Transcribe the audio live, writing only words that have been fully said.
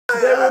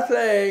Today we're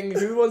playing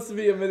Who Wants to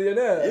Be a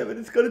Millionaire? Yeah, but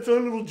it's got its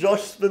own little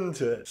Josh spin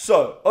to it.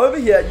 So, over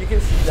here you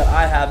can see that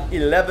I have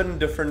 11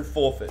 different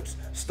forfeits,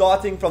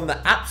 starting from the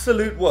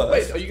absolute worst.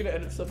 Wait, are you gonna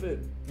edit stuff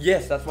in?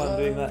 Yes, that's why I'm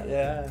doing that,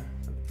 yeah.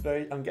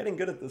 I'm getting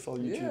good at this on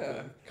YouTube.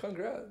 Yeah,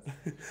 congrats.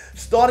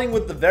 Starting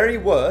with the very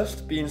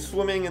worst, being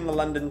swimming in the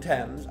London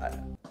Thames.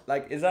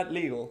 Like, is that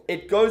legal?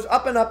 It goes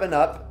up and up and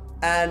up,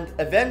 and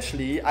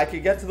eventually I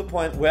could get to the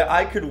point where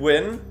I could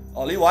win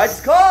Ollie White's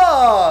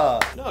car!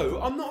 No,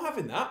 I'm not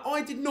having that.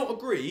 I did not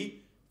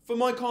agree for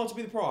my car to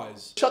be the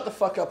prize. Shut the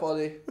fuck up,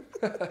 Ollie.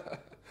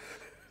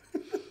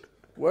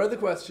 Where are the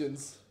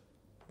questions?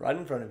 Right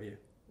in front of you.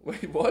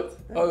 Wait, what?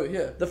 Oh,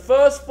 yeah. The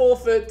first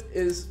forfeit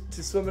is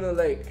to swim in a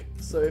lake.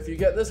 So if you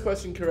get this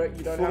question correct,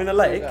 you don't Swim have in a to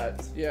lake? do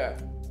that. Yeah.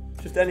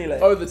 Just any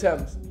lake. Oh, the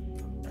Thames.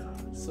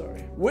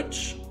 Sorry.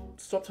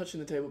 Stop touching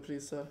the table,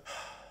 please, sir.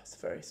 It's a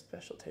very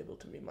special table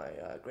to me. My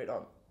great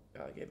aunt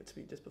gave it to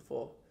me just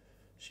before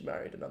she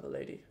married another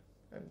lady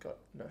and got...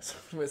 No,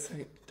 sorry,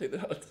 saying, take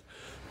that out.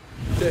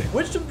 Okay.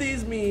 Which of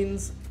these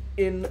means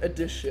in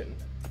addition?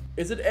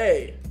 Is it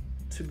A,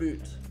 to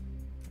boot,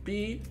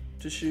 B,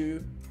 to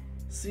shoe,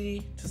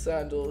 C, to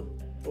sandal,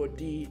 or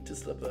D, to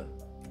slipper?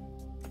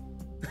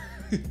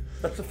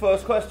 That's the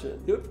first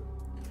question. Yep.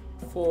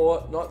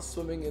 For not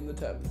swimming in the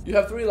Thames. You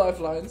have 3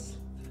 lifelines.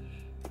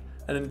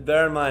 And then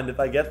bear in mind, if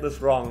I get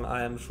this wrong,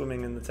 I am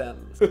swimming in the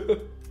Thames.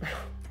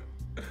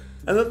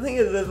 And the thing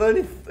is,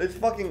 it's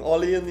fucking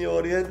Ollie in the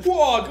audience.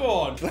 Whoa, go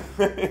on!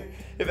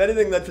 If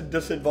anything, that's a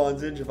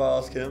disadvantage if I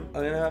ask him.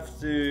 I'm gonna have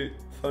to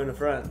phone a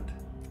friend.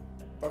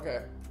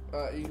 Okay.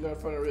 You gonna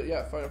phone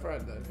phone a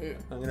friend then.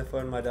 Who? I'm gonna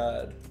phone my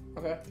dad.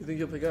 Okay. Do you think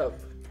he'll pick up?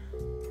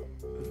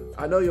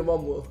 I know your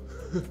mom will.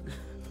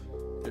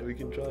 Yeah, we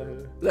can try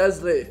her.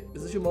 Leslie,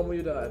 is this your mom or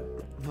your dad?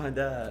 My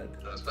dad.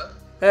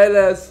 Hey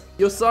Les,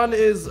 your son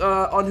is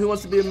on Who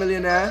Wants to Be a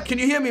Millionaire. Can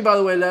you hear me by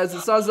the way, Les?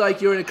 It sounds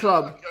like you're in a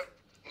club.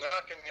 No,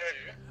 I can hear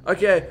you.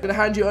 Okay, I'm gonna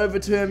hand you over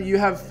to him. You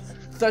have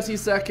 30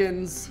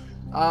 seconds.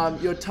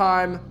 Your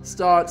time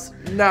starts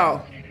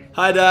now.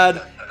 Hi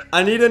Dad,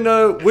 I need to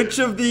know which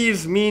of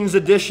these means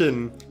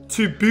addition.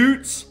 To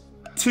boot,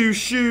 to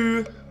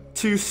shoe,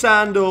 to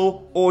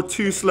sandal, or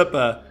to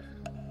slipper.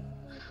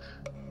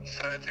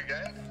 Say it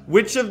again.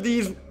 Which of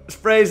these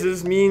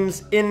phrases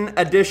means in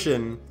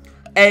addition?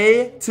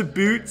 A, to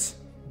boot,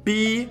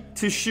 B,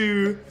 to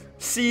shoe,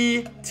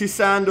 C, to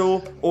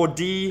sandal, or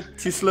D,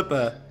 to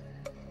slipper?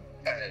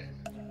 Hey.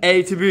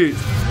 A, to boot.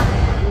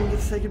 I'm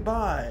gonna say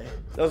goodbye.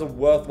 That was a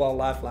worthwhile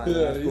lifeline.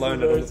 Yeah, I've he's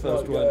blown a it on very the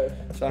first smart one.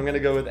 guy. So I'm gonna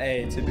go with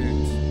A, to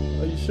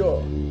boot. Are you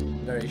sure?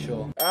 Very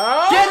sure.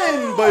 Oh! Get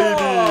in, baby!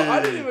 I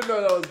didn't even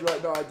know that was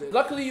right. No, I did.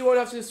 Luckily, you won't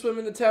have to swim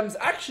in the Thames.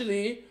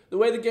 Actually, the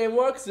way the game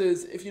works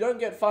is, if you don't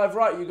get 5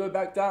 right, you go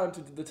back down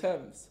to the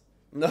Thames.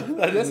 No,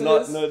 that Yes, is it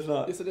not. is. No, it's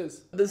not. Yes, it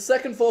is. The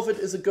second forfeit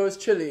is a ghost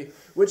chili,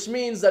 which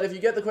means that if you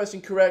get the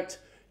question correct,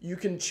 you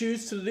can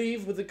choose to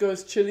leave with the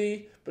ghost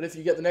chili, but if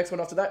you get the next one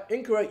after that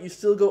incorrect, you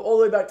still go all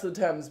the way back to the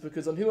Thames,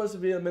 because on Who Wants to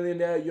Be a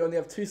Millionaire, you only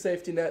have 2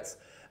 safety nets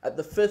at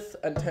the 5th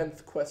and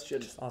 10th question.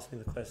 Just ask me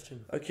the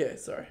question. Okay,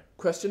 sorry.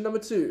 Question number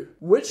 2.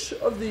 Which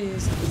of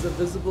these is a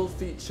visible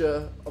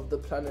feature of the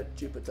planet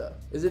Jupiter?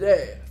 Is it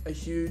A, a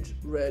huge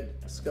red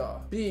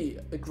scar, B,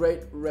 a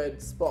great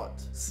red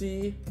spot,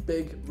 C,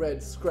 big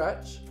red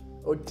scratch,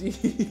 or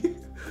D,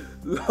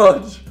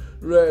 large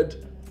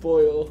red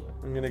boil?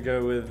 I'm gonna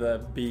go with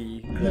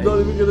B. You're not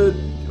even gonna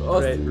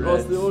Great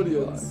ask the red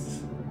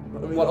audience. I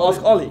mean, What?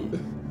 Ask Ollie.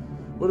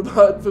 What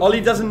about...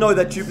 Ollie doesn't know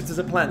that Jupiter's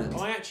a planet.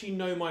 I actually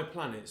know my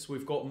planets.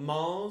 We've got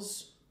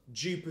Mars,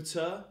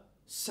 Jupiter,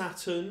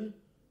 Saturn,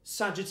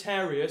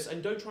 Sagittarius,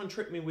 and don't try and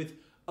trick me with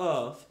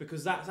Earth,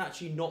 because that's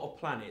actually not a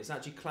planet. It's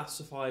actually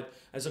classified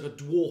as like a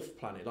dwarf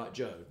planet, like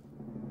Joe.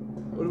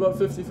 What about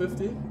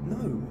 50-50?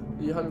 No.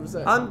 Are you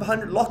 100%? I'm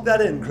 100. Lock that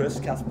in, Chris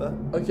Casper.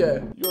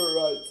 Okay, you're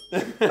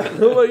right.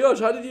 Oh my gosh,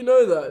 how did you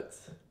know that?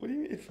 What do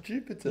you mean? It's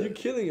Jupiter. You're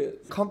killing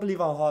it. Can't believe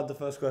how hard the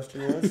first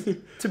question was.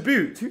 To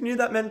boot. Who knew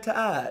that meant to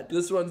add?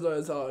 This one's not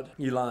as hard.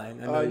 You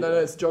lying. I know No,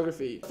 it's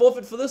geography.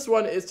 Forfeit for this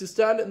one is to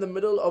stand in the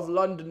middle of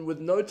London with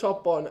no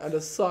top on and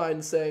a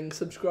sign saying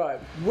subscribe.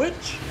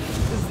 Which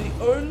is the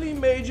only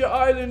major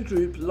island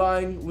group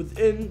lying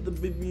within the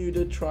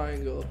Bermuda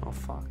Triangle? Oh,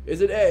 fuck.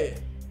 Is it A,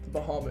 the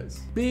Bahamas,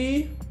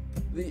 B,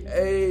 the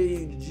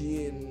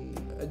Aegean,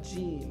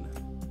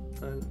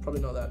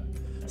 probably not that,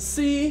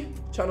 C,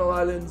 Channel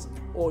Islands,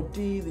 or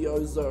D, the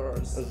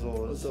Azores?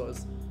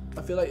 Azores.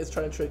 I feel like it's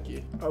trying to trick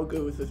you. I'll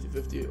go with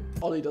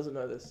 50-50. Ollie doesn't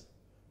know this.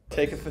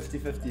 Take a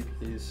 50-50,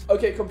 please.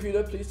 Okay,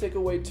 computer, please take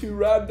away 2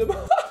 random.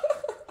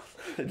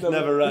 It's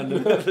never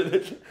random.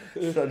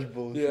 It's such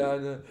bullshit. Yeah, I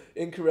know.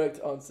 Incorrect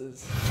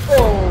answers.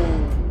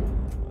 Oh!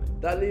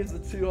 That leaves the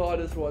 2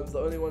 hardest ones, the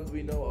only ones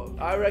we know of.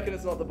 I reckon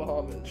it's not the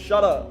Bahamas.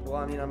 Shut up. Well,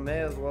 I mean, I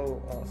may as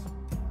well ask.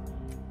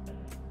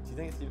 Do you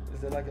think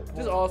is there like a...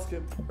 Just ask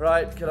him.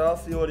 Right, can I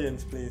ask the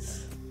audience,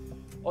 please?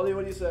 Ollie,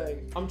 what are you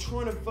saying? I'm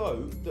trying to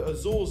vote the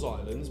Azores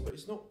Islands, but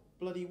it's not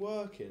bloody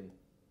working.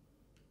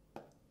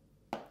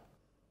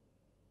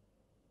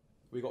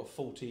 We got a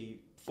faulty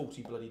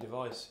bloody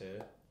device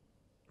here.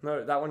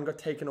 No, that one got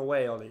taken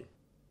away, Ollie.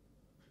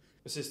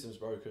 The system's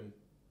broken.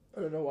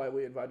 I don't know why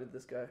we invited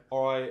this guy.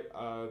 Alright,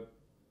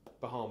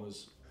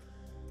 Bahamas.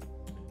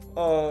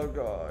 Oh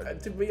god. And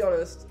to be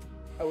honest,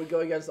 I would go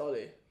against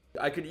Ollie.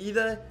 I could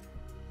either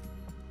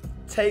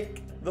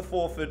take the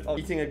forfeit of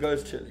eating a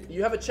ghost chili,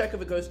 You have a check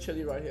of a ghost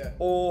chili right here.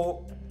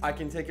 or I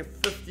can take a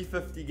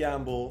 50-50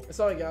 gamble. It's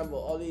not a gamble.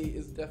 Ollie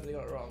is definitely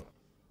got it wrong.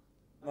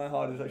 My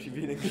heart is actually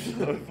beating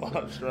so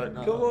fast right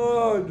now. Come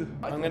on!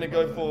 I'm gonna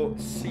go for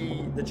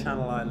C, the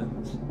Channel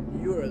Islands.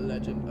 You're a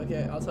legend.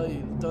 Okay, I'll tell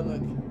you. Don't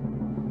look.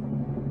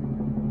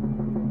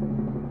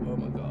 Oh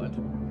my god.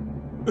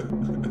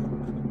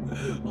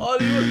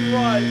 Ollie was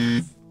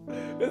right.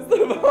 It's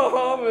the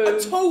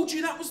Bahamas. I told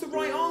you that was the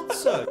right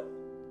answer!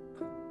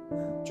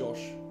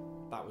 Josh,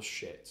 that was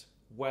shit.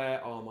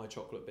 Where are my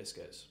chocolate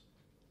biscuits?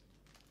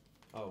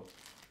 Oh.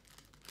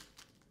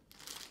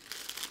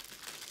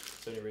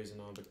 It's the only reason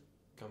I'm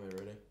come here,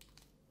 really.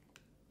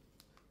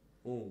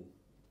 Ooh.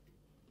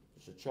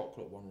 There's a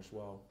chocolate one as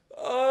well.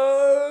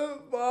 Oh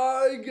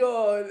my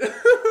god.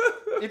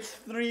 It's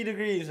 3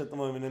 degrees at the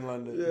moment in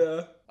London.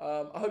 Yeah.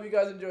 I hope you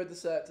guys enjoyed the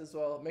set as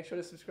well. Make sure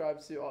to subscribe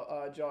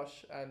to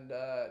Josh and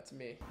to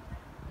me.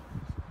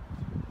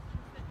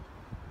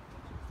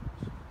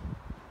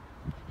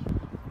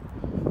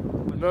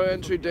 No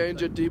entry,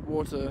 danger, deep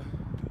water.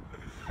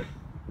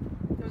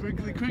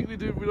 Quickly,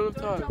 dude, we don't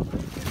have time.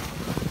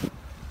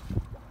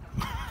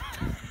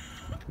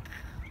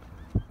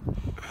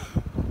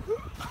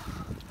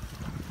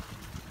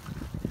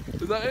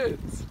 Is that it?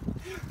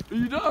 Are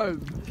you done?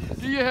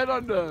 Get your head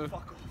under.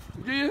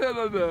 Get your head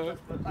under.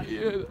 Get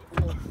your head.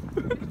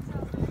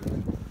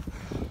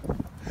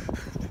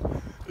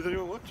 Is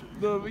anyone watching?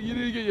 No, but you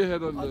need to get your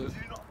head I under. do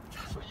not.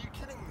 Josh, are you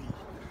kidding me?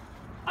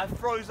 I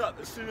froze up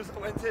as soon as I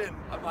went in,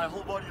 and my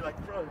whole body like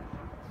froze.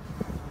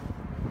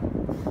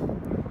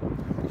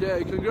 Yeah,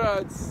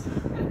 congrats.